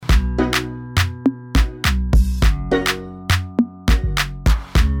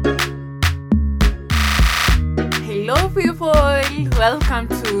Hello, people. Welcome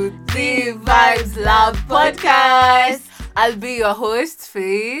to the Vibes Lab podcast. I'll be your host,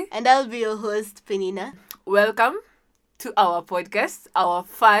 Faye. And I'll be your host, Penina. Welcome to our podcast, our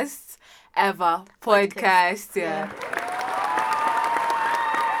first ever podcast. Yeah.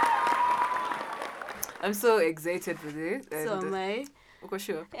 I'm so excited for this. So am I. Okay,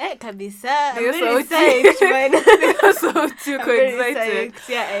 sure. Kabisa. I'm You're very so psyched, man. You're so too I'm very excited. psyched.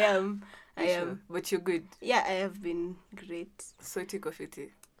 Yeah, I am. I Sure. am. But you're good. Yeah, I have been great. So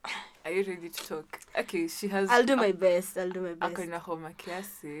coffee. Are you ready to talk? Okay, she has. I'll do my best. Akona homa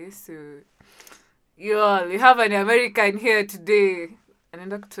kiasi. So, you have an American here today.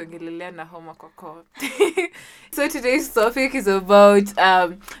 Anaenda kutuongelelea na homa kwa koo. So today's topic is about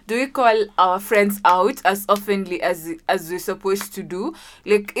do we call our friends out as oftenly as we're supposed to do?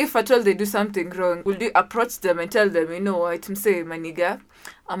 Like if at all they do something wrong, will you approach them and tell them, you know what, msee maniga,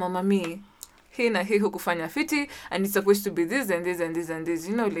 ama mami, hii na hii hukufanya fiti, and it's supposed to be this and this and this and this.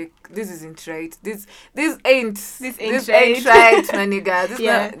 You know, like this isn't right. This ain't right, maniga.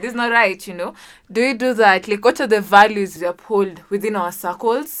 This not right, you know. Do we do that? Like what are the values we uphold within our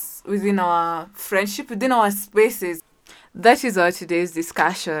circles, within our friendship, within our spaces? That is our today's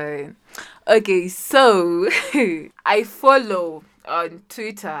discussion. Okay, so I follow on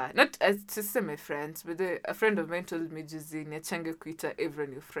Twitter, not as to say my friends, but a friend of mine told me, Juzi, Nyachange Twitter,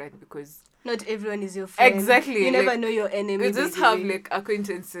 everyone your friend, because not everyone is your friend. Exactly. You never know your enemy. You just have like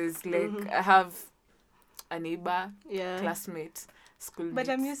acquaintances. Like I have a neighbor, classmate, schoolmate. But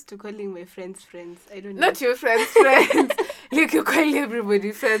I'm used to calling my friends. I don't know. Not your friends. Like you call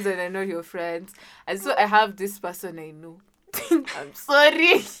everybody friends, and I know your friends. And so I have this person I know. I'm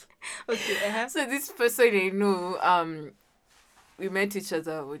sorry. Okay. So this person I know, we met each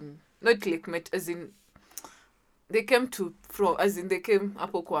other when not like met as in they came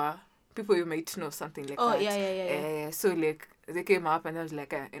up kwa people you might know, something like that. Oh yeah. So like they came up and I was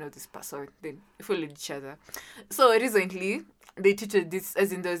like, I know this person. Then we followed each other. So recently they tweeted this,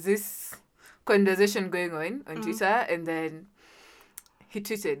 as in there's this conversation going on Twitter, and then he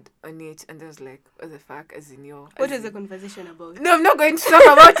tweeted on it, and I was like, what the fuck, as in yo. What is the conversation about? No, I'm not going to talk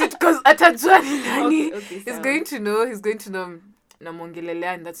about it because atajua ni nani. Okay, he's going to know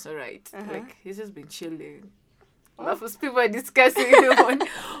namongelelea, and that's not right. Like he's just been chilling. Most people are discussing in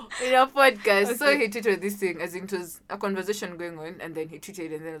a podcast. Okay. So he tweeted this thing, as in it was a conversation going on, and then he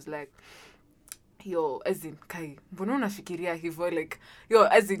tweeted, and then it was like, yo, as in, Kai, mbona unafikiria hivo? Like, yo,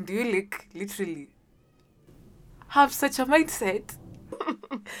 as in, do you like literally have such a mindset?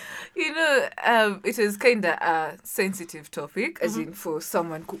 You know, it is kind of a sensitive topic, as in for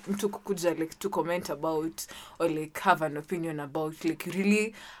someone to kukuja, like, to comment about or like have an opinion about. Like, you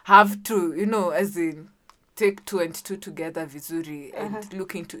really have to, you know, as in, take 2 and 2 together vizuri and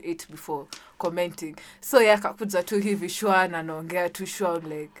look into it before commenting. So kakuja tu hivi shwa na naongea tu shwa, I'm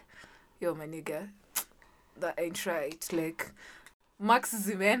like, yo maniga, that ain't right. Like Max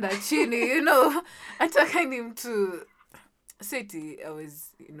zimeenda chini, you know. Ataka ni mtu seti I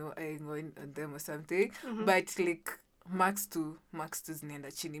was, you know, eyeing on them or something. But like Max to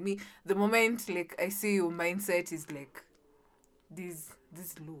zinaenda chini. Me, the moment like I see your mindset is like this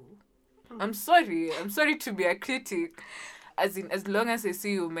low. I'm sorry to be a critic. As in, as long as I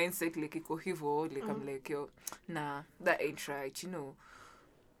see your mindset like iko hivo, like I'm like, yo, nah, that ain't right, you know.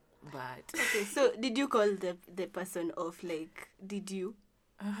 But okay, so did you call the person off? Like, did you?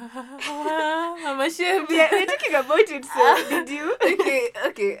 I'm ashamed. Yeah, we're talking about it, so did you?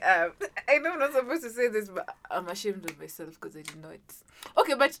 Okay. I know I'm not supposed to say this, but I'm ashamed of myself because I did not.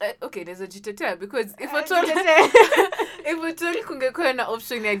 Okay, but there's a jitetea, because if I told kungekuwa na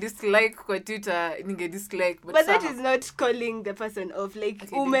option ya dislike kwa Twitter, ninge dislike, but that is not calling the person off. Like,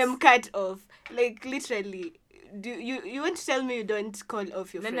 cut off. Like, literally, do you want to tell me you don't call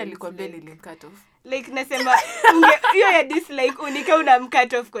off your friends? Nani alikwambia nilimcut off? Like, nasema hiyo ya dislike unika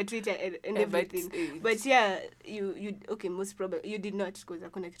unamcut off kwa Twitter and everything. But yeah, you okay, most probably you did not, because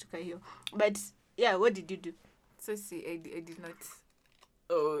hakuna kitu ka hiyo. But yeah, what did you do? So see, I did not.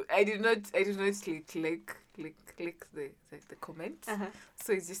 Oh, I did not click the comment.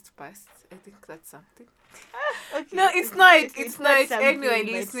 So it's just passed. I think that's something. Okay. No, it's not. It's not. Anyone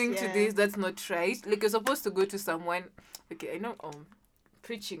but listening to this, that's not right. Like, you're supposed to go to someone. Okay, I know.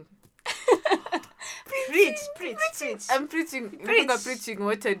 Preaching. Preach. I'm preaching. I'm preaching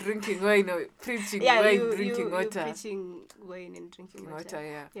water, drinking wine. No, preaching wine, drinking water. You're preaching wine and drinking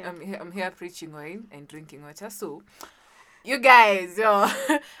water. Yeah. I'm here preaching wine and drinking water. So, you guys, yo,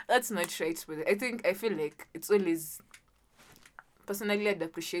 that's not right. But I feel like it's always. Personally, I'd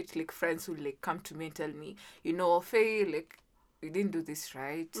appreciate like friends who like come to me and tell me, you know, Faye, like you didn't do this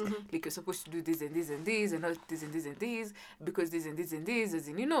right. Like, you're supposed to do this and this and this and not this and this and this because this and this and this, as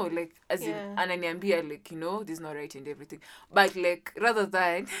in, you know, like, as in, ananiambia, like, you know, this is not right and everything. But like, rather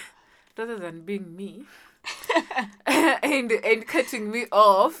than being me and cutting me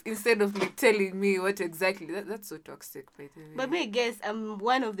off instead of like telling me what exactly, that's so toxic, by the way. But I guess I'm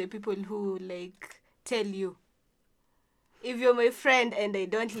one of the people who like tell you, if you're my friend and I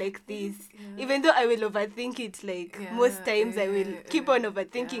don't like this, even though I will overthink it, like most times I will keep on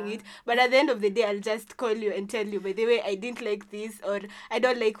overthinking it, but at the end of the day I'll just call you and tell you, by the way, I didn't like this, or I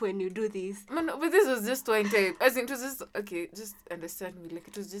don't like when you do this. No, but this was just one time. As in, it was just, okay, just understand me, like,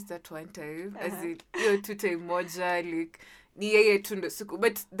 it was just that one time. As in, two time moja, like, ni yeye tu ndo siku,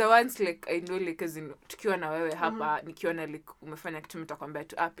 but the ones like I know, like, as in, tukiwa na wewe hapa, nikiona like umefanya kitu mtakwambia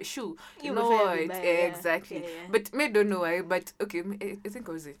tu up shoe, you know what, exactly. But me don't know why, but okay, I think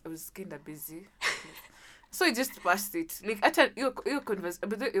I was kind of busy. So I just passed it. Like, hata your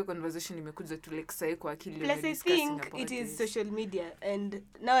conversation imekuja tu like sai kwa akili. Plus I think it is social media, and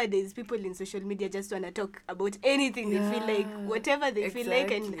nowadays people in social media just want to talk about anything they feel like, whatever they feel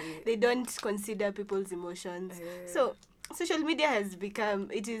like, and they don't consider people's emotions. So social media has become,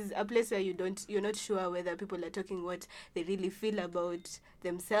 it is a place where you're not sure whether people are talking what they really feel about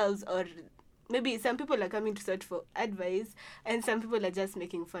themselves, or maybe some people are coming to search for advice and some people are just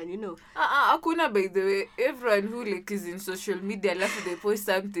making fun, you know. Akuna, by the way, everyone who like is in social media, after they post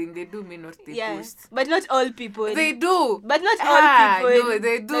something, they do mean what they post. But not all people. They do. But not all people. No,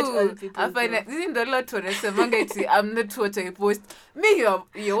 they do. Not all people. I find that this is the lot when I'm not what I post. Me, you're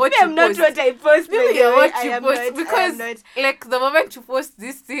what me, you post. I'm not what I post. Me, you're what you post. Because like the moment you post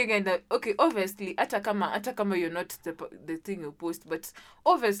this thing and okay, obviously, atakama you're not the thing you post, but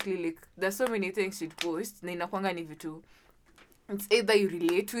obviously like there's so many things you'd post. Na inakuanga ni vitu. It's either you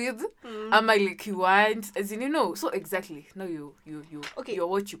relate with, ama like you want, as in, you know. So exactly, now you're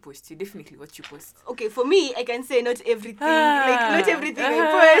what you post. You're definitely what you post. Okay, for me, I can say not everything. Like not everything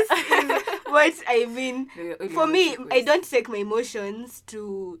I post is what I mean. For me, I don't take my emotions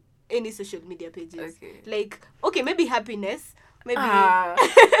to any social media pages. Okay. Like, okay, maybe happiness. Maybe, maybe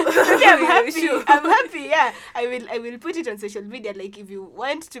I'm happy. Sure. I'm happy. Yeah, I will put it on social media. Like, if you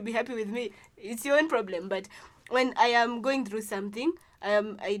want to be happy with me, it's your own problem. But when I am going through something,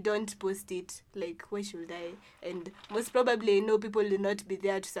 I don't post it. Like, why should I? And most probably, I know people will not be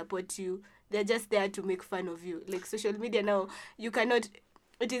there to support you. They're just there to make fun of you. Like, social media now, you cannot.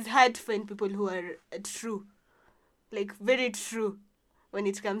 It is hard to find people who are true, like very true, when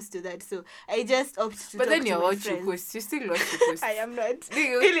it comes to that. So I just opt to. But talk then to you're my what friends. you post. You still what you post. I am not. As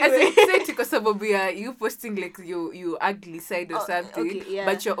I said, because you posting like your ugly side or something, okay,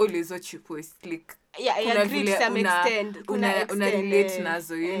 but you're always what you post. Like, yeah, I agree to some extent. Una relate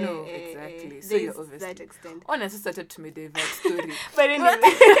nazo, you know, exactly. So you're obviously that extent. Honestly, started to make the story. But anyway,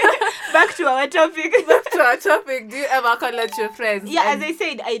 back to our topic. Do you ever call out your friends? Yeah, as I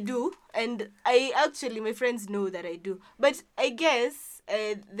said, I do, and my friends know that I do. But I guess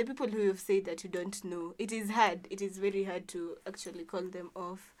the people who have said that you don't know, it is hard. It is very hard to actually call them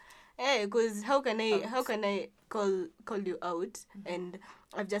off. Because how can I call you out and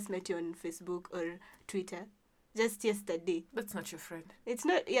I've just met you on Facebook or Twitter just yesterday? That's not your friend. It's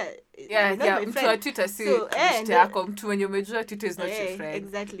not. Yeah. Not my friend. Twitter so Twitter is not your friend.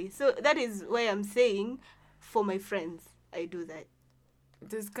 Exactly. So that is why I'm saying, for my friends, I do that.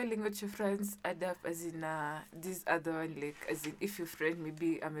 Does calling out your friends add up, as in this other one, like, as in if your friend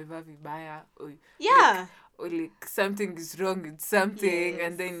maybe ameva vibaya or or like something is wrong with something,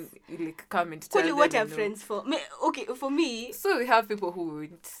 and then you like come and tell them. What are friends for? Okay, for me. So we have people who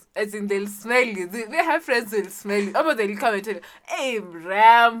won't, as in they'll smell you. They have friends who'll smell you. Or they'll come and tell you, "Hey,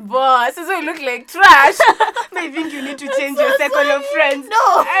 Rambo, so you look like trash." I think you need to change your circle of friends. No,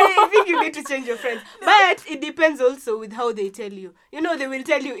 I think you need to change your friends. But it depends also with how they tell you. You know, they will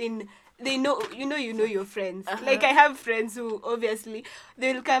tell you in. They know, you know your friends. Like, I have friends who, obviously,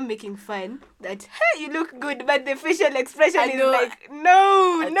 they will come making fun that, hey, you look good, but the facial expression is like,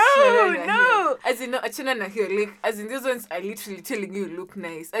 no. As in, no, achana na hiyo, like, as in, those ones are literally telling you look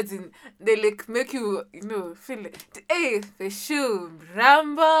nice. As in, they, like, make you, feel like, hey, the shoe,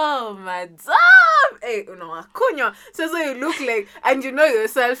 Rambo, madam, hey, kunywa. So you look like, and you know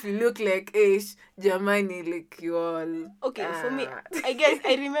yourself, you look like, Jamani, like, you all. Okay, for me, I guess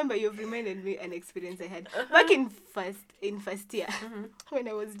I remember you've reminded me an experience I had back in first year when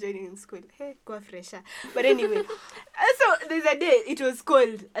I was joining in school. Hey, go fresher. But anyway, so there's a day it was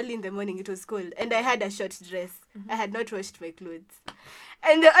cold, early in the morning. It was cold, and I had a short dress. I had not washed my clothes,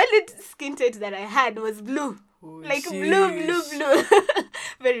 and the only skin tint that I had was blue, like blue,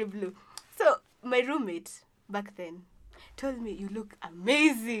 very blue. So my roommate back then told me, you look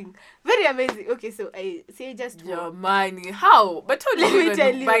amazing. Very amazing. Okay, so I say just your money. How? But how did you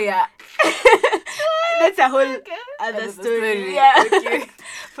even buy it? That's a whole other story. Yeah. Okay.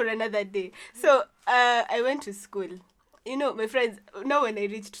 For another day. So I went to school. You know, my friends, now when I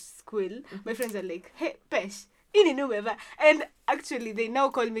reached school, my friends are like, hey, Pesh, and actually they now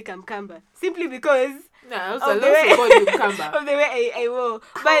call me Kamkamba simply because of the way I wore.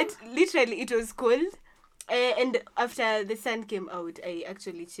 But literally it was cold. And after the sun came out, I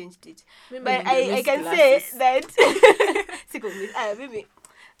actually changed it. Maybe but I can say that maybe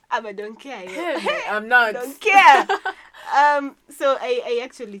I don't care. I'm not. Don't care. So I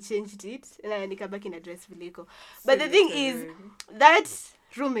actually changed it and I came back in a dress Viliko. But the thing is, that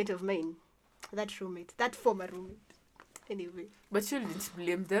roommate of mine, that former roommate, anyway. But you didn't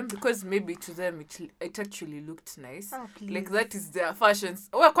blame them because maybe to them it actually looked nice. Oh, like that is their fashions.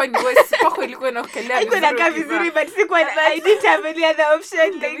 I didn't have any other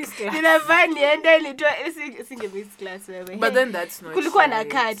option. But then that's not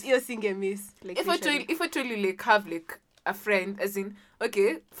if I truly like have like a friend, as in,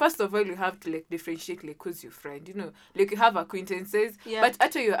 okay, first of all you have to like differentiate like who's your friend, you know, like you have acquaintances, but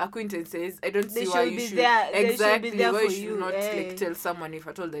after your acquaintances, I don't see why you should exactly why you should not like tell someone if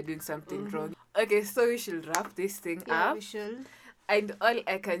at all they're doing something wrong. Okay, so we should wrap this thing up. We should. And all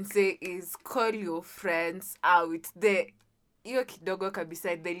I can say is call your friends out. Hiyo kidogo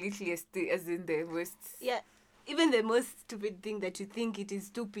kabisa, the littlest, as in the most. Yeah. Even the most stupid thing that you think it is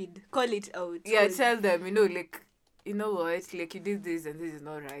stupid, call it out. Yeah, tell them, you know, like, you know what, like you did this and this is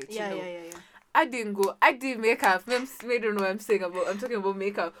not right. Yeah. I did makeup. I don't know what I'm saying about. I'm talking about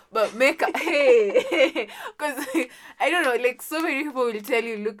makeup. But makeup, hey. Because, I don't know, like so many people will tell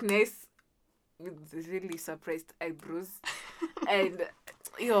you look nice with really suppressed eyebrows. And,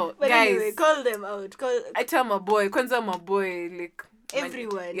 but guys. Anyway, call them out. I tell my boy, like.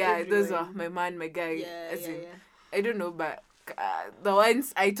 Everyone. Those are my man, my guy. Yeah. I don't know, but the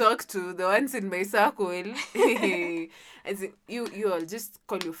ones I talk to, the ones in my circle, as in, you all just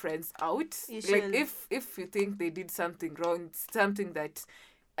call your friends out. Like if you think they did something wrong, something that,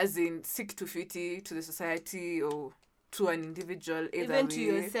 as in, sick to fiti to the society or to an individual, even to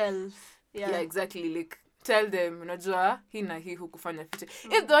yourself. Yeah, exactly. Like tell them, unajua hii na hii hukufanya fiti.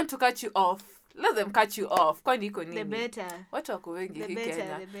 If they want to cut you off, let them cut you off. Kwani iko nini? The better. Watu wako wengi hii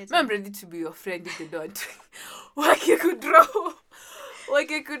Kenya. I'm ready to be your friend if they don't. Waki could drop.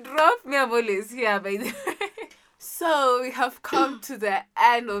 Me, I'm always here, by the way. So we have come to the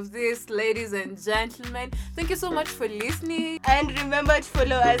end of this, ladies and gentlemen. Thank you so much for listening. And remember to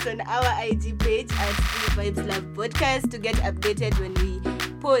follow us on our IG page at The Vibes Love Podcast to get updated when we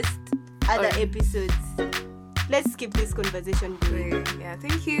post other episodes. Let's keep this conversation going. Yeah,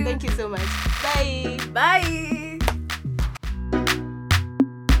 thank you. Thank you so much. Bye. Bye.